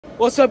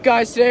What's up,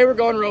 guys? Today we're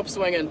going rope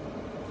swinging.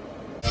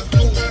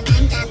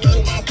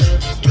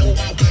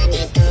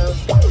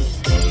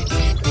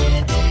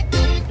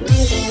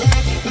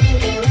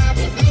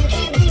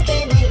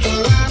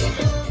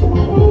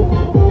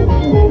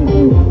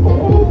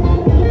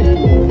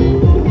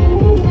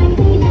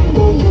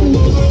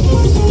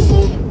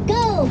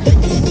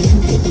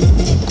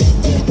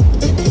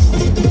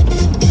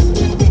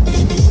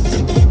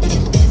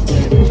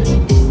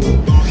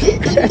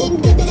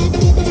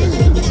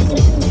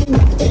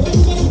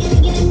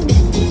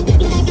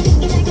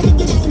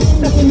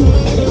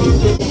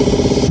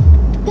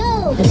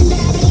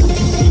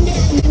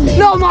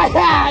 No, my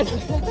hat!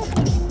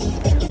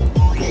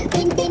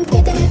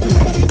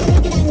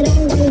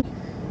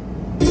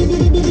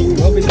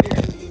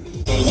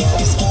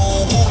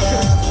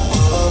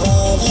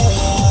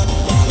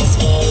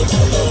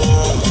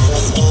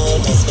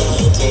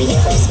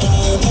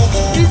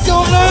 He's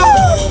going up!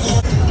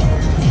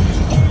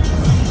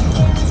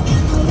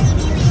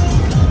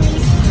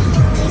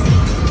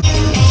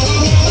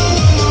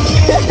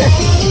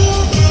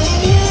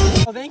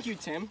 Oh, thank you,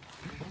 Tim.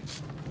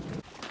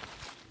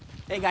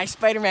 Hey guys,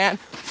 Spider-Man.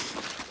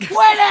 Win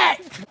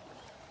it!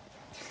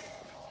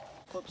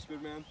 Flip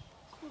speed, man.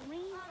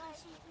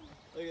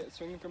 Look at it,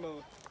 swinging from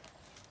over.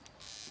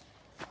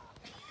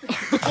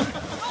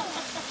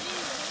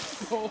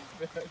 So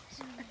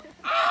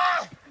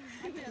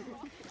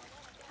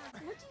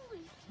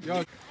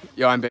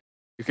Yo, I'm your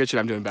kitchen.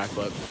 I'm doing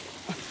backflip.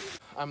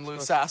 I'm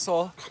loose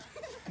asshole.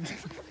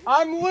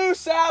 I'm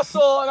loose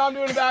asshole, and I'm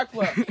doing a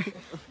backflip.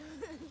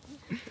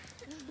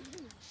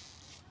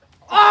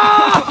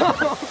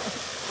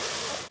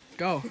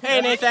 Go. Hey,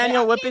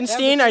 Nathaniel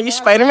Whippenstein, are you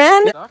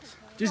Spider-Man?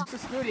 Just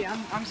Scooty.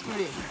 I'm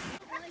Scooty.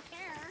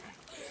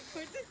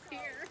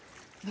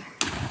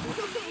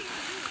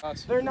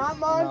 They're not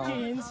mom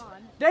jeans.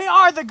 They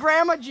are the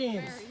grandma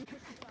jeans.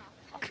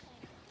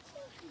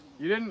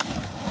 You didn't.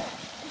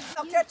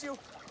 I'll catch you.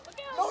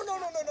 No.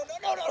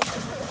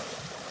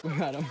 Look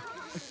at him.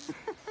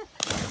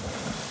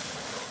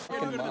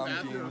 Mom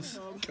jeans.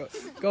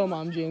 Go,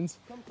 mom jeans.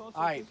 All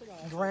right,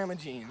 grandma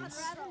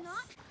jeans.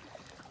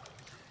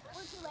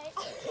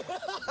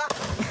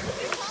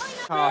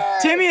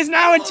 Timmy is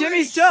now in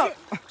Timmy's tub.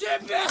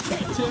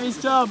 Timmy's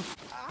tub.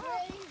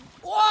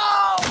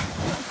 Whoa!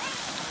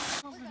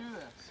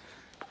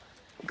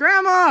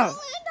 Grandma!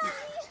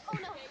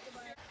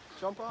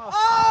 jump off.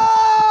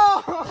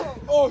 Oh!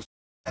 Oh!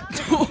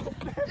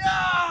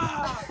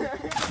 Yeah!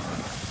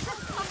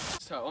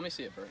 So, let me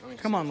see it first.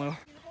 Come on, Lou.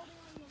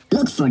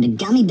 Look for the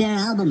Gummy Bear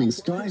album in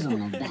stores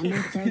on November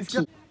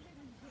 13th.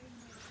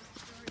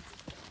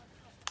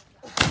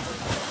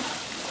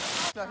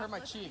 That hurt my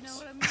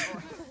cheeks.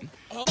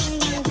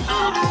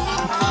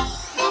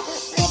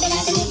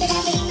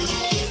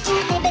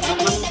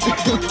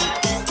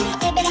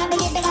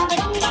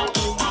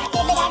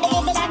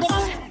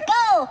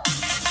 Go!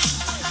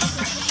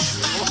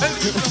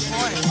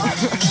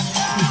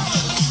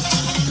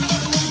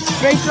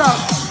 Straight up.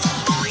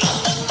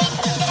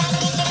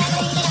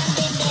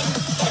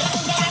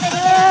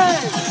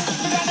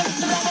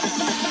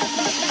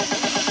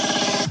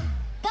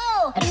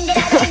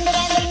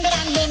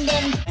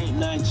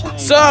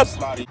 Sup?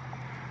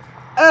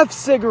 F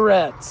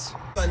cigarettes.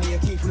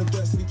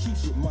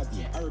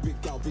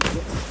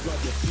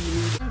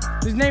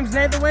 His name's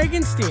Nathan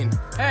Wagenstein.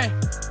 Hey,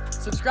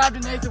 subscribe to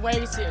Nathan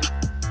Wagenstein.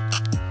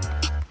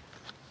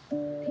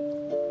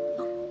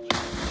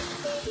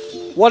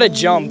 What a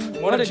jump.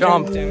 What a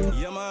jump, Tim.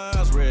 Yeah, my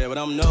eyes red, but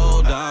I'm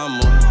no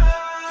diamond.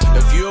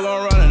 If you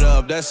gon' run it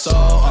up, that's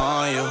all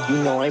on you.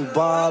 You know I'm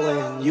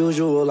ballin',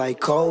 usual like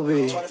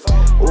Kobe.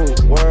 Ooh,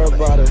 worry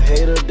about a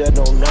hater that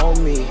don't know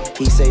me.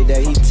 He say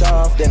that he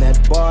tough, then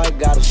that boy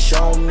gotta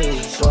show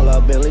me. Pull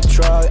up Bentley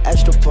truck,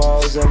 extra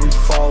pause, and we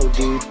fall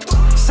deep.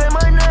 Say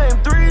my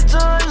name 3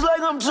 times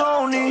like I'm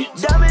Tony.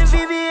 Diamond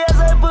VVS,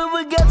 I put